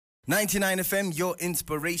99 FM, your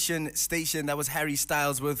inspiration station. That was Harry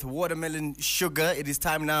Styles with Watermelon Sugar. It is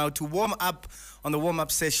time now to warm up on the warm-up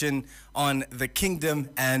session on the Kingdom,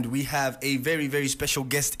 and we have a very, very special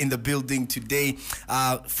guest in the building today.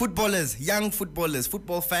 Footballers, young footballers,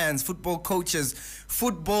 football fans, football coaches,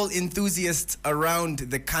 football enthusiasts around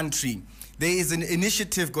the country. There is an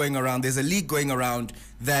initiative going around, there's a league going around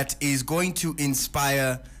that is going to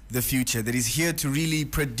inspire the future, that is here to really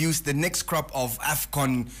produce the next crop of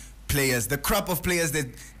AFCON players, the crop of players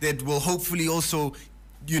that will hopefully also,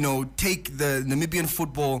 you know, take the Namibian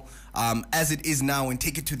football as it is now and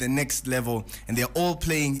take it to the next level. And they're all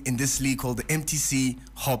playing in this league called the MTC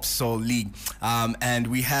HopSol League. And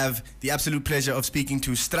we have the absolute pleasure of speaking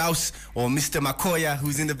to Strauss, or Mr. Makoya,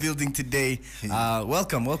 who's in the building today.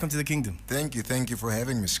 Welcome to the Kingdom. Thank you for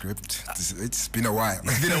having me, Script. It's been a while.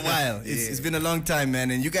 It's been a while. It's been a long time,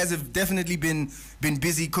 man. And you guys have definitely been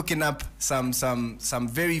busy cooking up some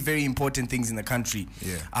very, very important things in the country.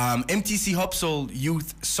 Yeah. MTC HopSol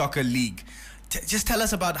Youth Soccer League. Just tell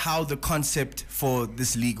us about how the concept for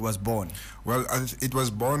this league was born. Well, it was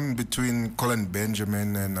born between Colin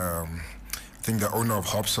Benjamin and I think the owner of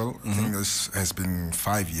HopSol. I think this has been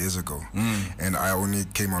 5 years ago. And I only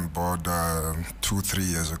came on board 2-3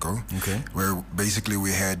 years ago. Okay. Where basically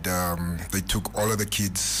we had, they took all of the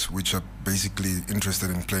kids which are basically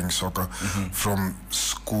interested in playing soccer from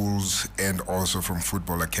schools and also from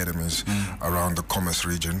football academies around the Commerce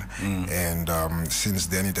region. And since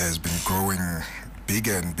then it has been growing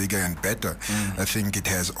bigger and bigger and better. I think it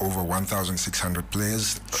has over 1,600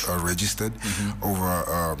 players registered,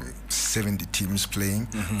 over 70 teams playing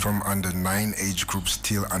from under 9 age groups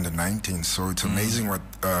till under 19. So it's amazing what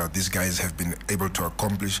these guys have been able to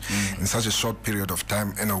accomplish in such a short period of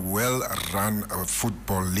time, and a well-run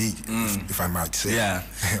football league, if I might say. Yeah,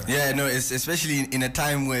 yeah, no, it's especially in a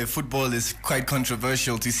time where football is quite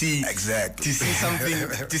controversial. To see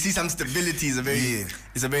something, to see some stability is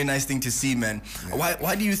a very nice thing to see, man.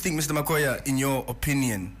 Why do you think, Mr. Makoya, in your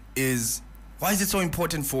opinion, why is it so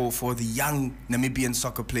important for the young Namibian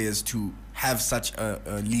soccer players to have such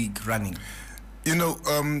a league running? You know,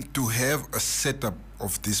 to have a setup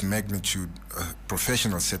of this magnitude, a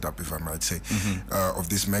professional setup, if I might say, of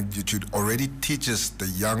this magnitude, already teaches the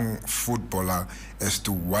young footballer as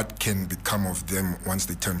to what can become of them once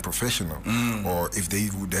they turn professional, or if they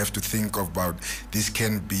would have to think about, this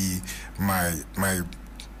can be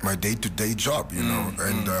my day-to-day job, you know,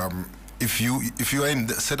 and if you are in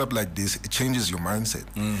a setup like this, it changes your mindset.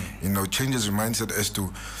 You know, changes your mindset as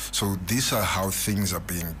to, so these are how things are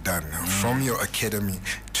being done from your academy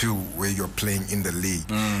to where you're playing in the league.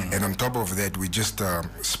 And on top of that, we just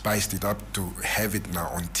spiced it up to have it now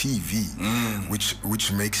on TV,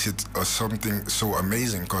 which makes it something so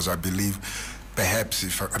amazing, because I believe, perhaps,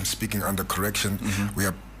 if I'm speaking under correction, we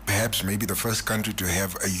are perhaps maybe the first country to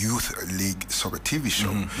have a youth league soccer TV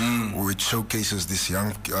show, which showcases this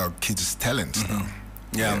young kids' talents now.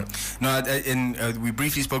 Yeah. No, and we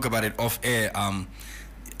briefly spoke about it off air.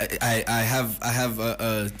 I have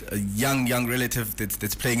a young relative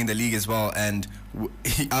that's playing in the league as well, and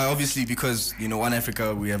I obviously, because, you know, One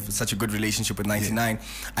Africa, we have such a good relationship with 99,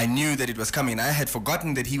 I knew that it was coming. I had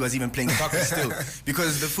forgotten that he was even playing soccer still,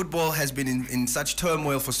 because the football has been in such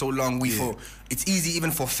turmoil for so long. It's easy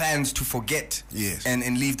even for fans to forget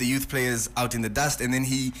and leave the youth players out in the dust. And then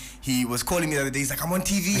he was calling me the other day. He's like, I'm on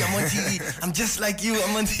TV, I'm just like you,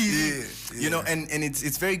 I'm on TV. You know, and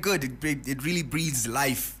it's very good. It really breathes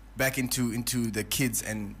life back into the kids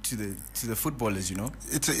and to the footballers, you know.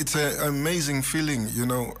 It's an amazing feeling, you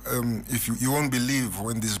know. If you won't believe,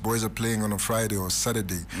 when these boys are playing on a Friday or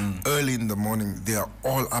Saturday, early in the morning, they are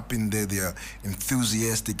all up in there. They are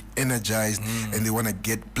enthusiastic, energized, and they want to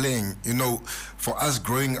get playing. You know, for us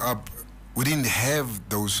growing up, we didn't have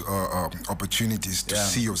those opportunities to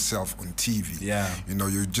see yourself on TV. You know,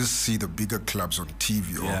 you just see the bigger clubs on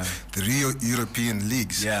TV or the real European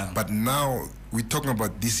leagues. But now we're talking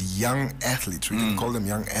about these young athletes, we can call them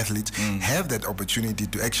young athletes, have that opportunity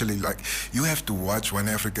to actually, like, you have to watch One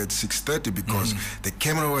Africa at 6:30 because the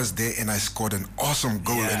camera was there and I scored an awesome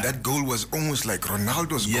goal, and that goal was almost like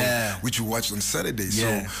Ronaldo's goal, which you watched on Saturday.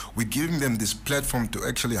 So we're giving them this platform to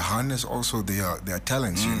actually harness also their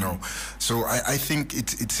talents, you know. So I think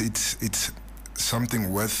it's something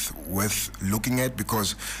worth looking at,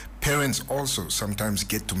 because parents also sometimes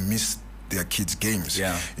get to miss their kids' games.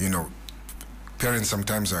 You know, parents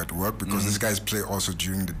sometimes are at work because these guys play also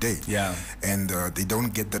during the day. Yeah. And they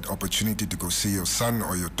don't get that opportunity to go see your son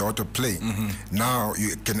or your daughter play. Now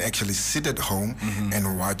you can actually sit at home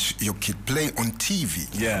and watch your kid play on TV.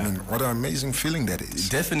 Yeah. I mean, what an amazing feeling that is.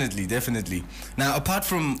 Definitely, definitely. Now, apart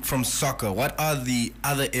from soccer, what are the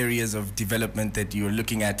other areas of development that you're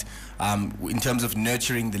looking at in terms of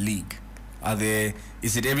nurturing the league?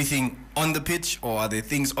 Is it everything on the pitch, or are there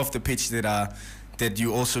things off the pitch that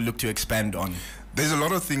you also look to expand on? There's a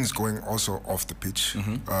lot of things going also off the pitch,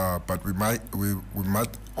 but we might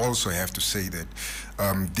also have to say that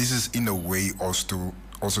this is in a way also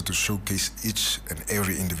to showcase each and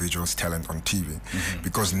every individual's talent on TV,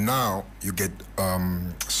 because now you get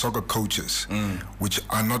soccer coaches which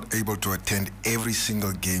are not able to attend every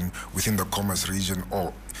single game within the Commerce region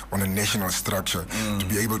or on a national structure to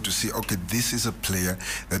be able to see, okay, this is a player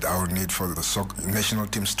that I will need for the national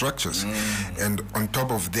team structures. And on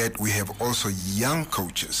top of that, we have also young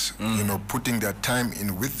coaches, you know, putting their time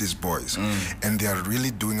in with these boys, and they are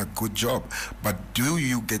really doing a good job. But do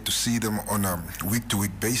you get to see them on a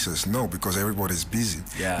week-to-week basis? No, because everybody's busy.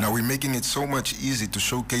 Yeah. Now we're making it so much easy to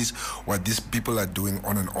showcase what these people are doing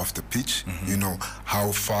on and off the pitch, you know,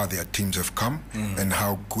 how far their teams have come and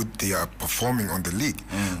how good they are performing on the league.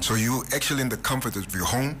 So you actually in the comfort of your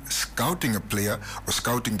home scouting a player or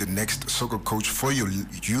scouting the next soccer coach for your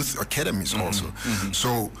youth academies also.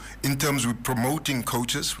 So in terms of promoting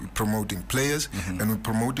coaches, we're promoting players, and we're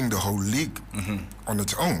promoting the whole league on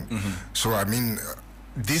its own. So I mean,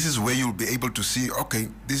 this is where you'll be able to see, okay,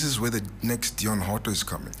 this is where the next Dion Hotto is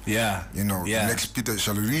coming. Yeah. You know, Yeah. the next Peter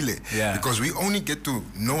Shalurile. Yeah. Because we only get to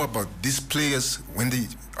know about these players when they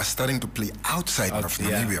are starting to play outside of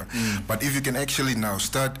Namibia. But if you can actually now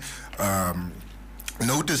start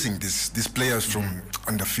noticing these players from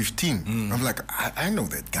under 15, I'm like, I know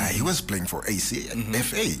that guy. He was playing for AC,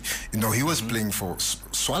 FA. You know, he was playing for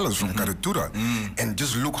Swallows from Karatura. And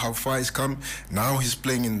just look how far he's come. Now he's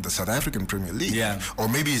playing in the South African Premier League. Yeah. Or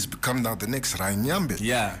maybe he's become now the next Ryan Nyambe.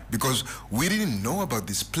 Yeah. Because we didn't know about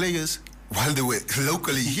these players while they were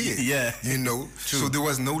locally here. Yeah. You know, True. so there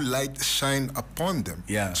was no light shine upon them.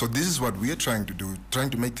 Yeah. So this is what we are trying to do, trying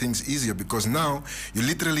to make things easier, because now you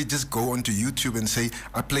literally just go onto YouTube and say,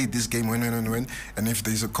 I played this game when, and if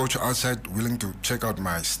there's a coach outside willing to check out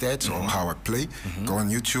my stats or how I play, go on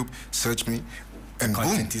YouTube, search me, and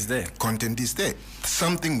Content boom, is there. Content is there.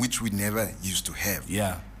 Something which we never used to have.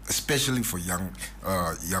 Yeah. Especially for young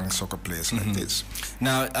soccer players like this.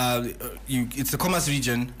 Now, it's the Commerce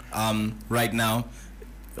region right now.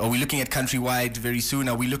 Are we looking at countrywide very soon?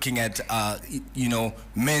 Are we looking at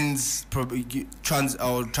men's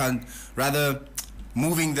rather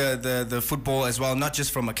moving the football as well, not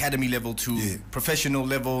just from academy level to professional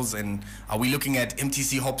levels? And are we looking at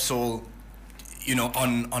MTC HopSol, you know,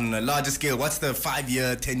 on a larger scale? What's the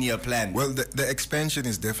 5-year, 10-year plan? Well, the expansion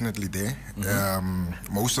is definitely there.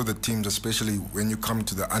 Most of the teams, especially when you come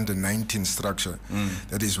to the under-19 structure,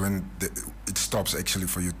 that is when it stops actually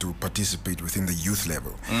for you to participate within the youth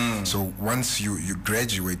level. So once you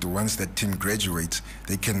graduate, or once that team graduates,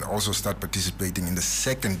 they can also start participating in the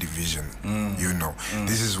second division. You know,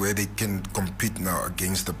 this is where they can compete now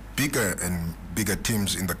against the bigger and bigger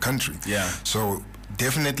teams in the country. Yeah. So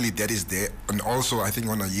definitely that is there. And also I think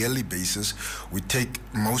on a yearly basis we take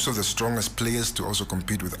most of the strongest players to also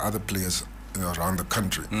compete with other players around the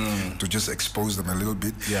country to just expose them a little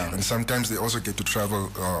bit. And sometimes they also get to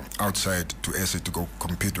travel outside to SA to go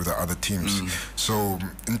compete with the other teams. So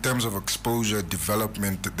in terms of exposure,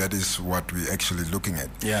 development, that is what we're actually looking at.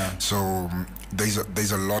 So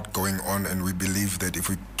there's a lot going on, and we believe that if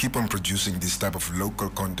we keep on producing this type of local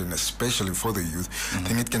content, especially for the youth, I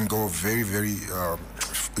think it can go very, very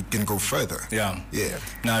it can go further. Now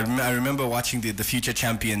I remember watching the future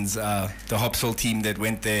champions, the HopSol team that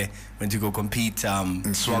went there, went to go compete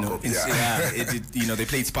in Swaco. They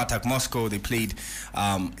played Spartak Moscow, they played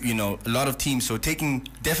a lot of teams. So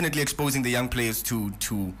definitely exposing the young players to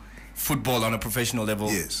football on a professional level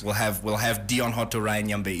will have Dion Hotto, Ryan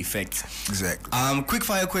Nyambe effects. Exactly. Quick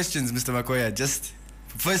fire questions, Mr. Makoya. Just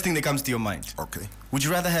first thing that comes to your mind. Okay. Would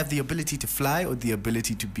you rather have the ability to fly or the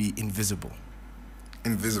ability to be invisible?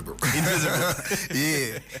 Invisible.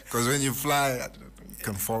 Yeah, because when you fly, you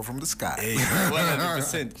can fall from the sky.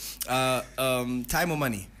 100%. Time or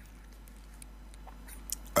money?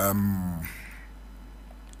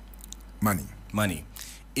 Money. Money.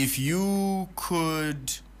 If you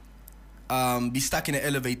could be stuck in an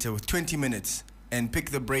elevator with 20 minutes and pick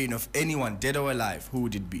the brain of anyone, dead or alive, who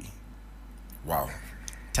would it be? Wow.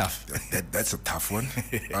 Tough. That's a tough one.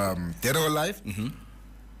 Dead or alive?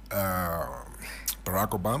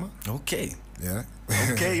 Barack Obama. Okay. Yeah.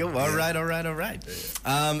 Okay. All right.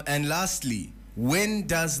 And lastly, when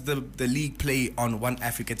does the league play on One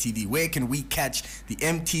Africa TV? Where can we catch the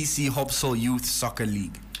MTC HopSol Youth Soccer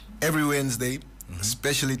League? Every Wednesday,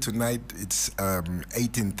 especially tonight, it's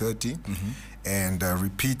 18:30. And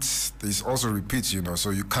repeats. There's also repeats,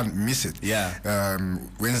 so you can't miss it. Yeah.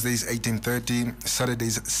 Wednesdays 18:30,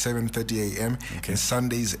 Saturdays 7:30 a.m. Okay. and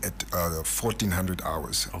Sundays at 1400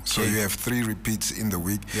 hours. Okay. So you have 3 repeats in the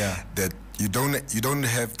week. Yeah. That you don't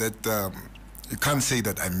have that. You can't say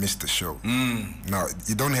that I missed the show. No,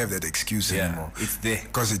 you don't have that excuse anymore. It's there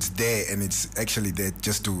because it's there, and it's actually there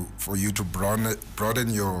just for you to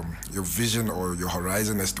broaden your vision or your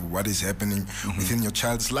horizon as to what is happening within your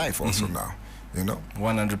child's life also now.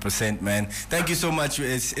 100%, man. Thank you so much.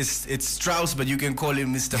 It's Strauss, but you can call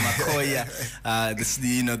him Mr. Makoya.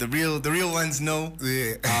 The real ones know.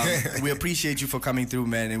 Yeah. We appreciate you for coming through,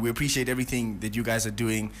 man, and we appreciate everything that you guys are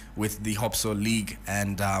doing with the HopSol League.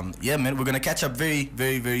 And yeah, man, we're gonna catch up very,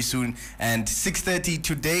 very, very soon. And 6:30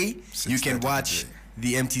 today, you can watch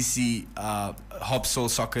the MTC HopSol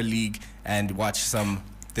Soccer League and watch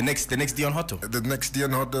the next Dion Hotto. The next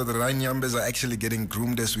Dion Hotto, the Rhine Yambas are actually getting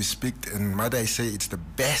groomed as we speak, and might I say it's the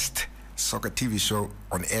best soccer TV show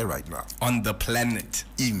on air right now. On the planet.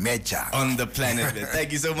 Imagine. On the planet, man.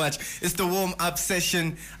 Thank you so much. It's the warm-up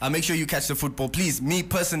session. Make sure you catch the football. Please, me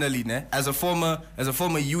personally, as a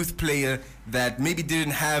former youth player that maybe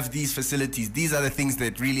didn't have these facilities, these are the things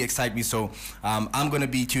that really excite me. So I'm going to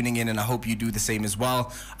be tuning in, and I hope you do the same as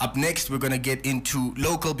well. Up next, we're going to get into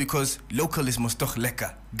local, because local is mostoch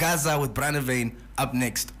lekker. Gaza with Brandewyn up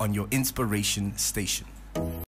next on your Inspiration Station.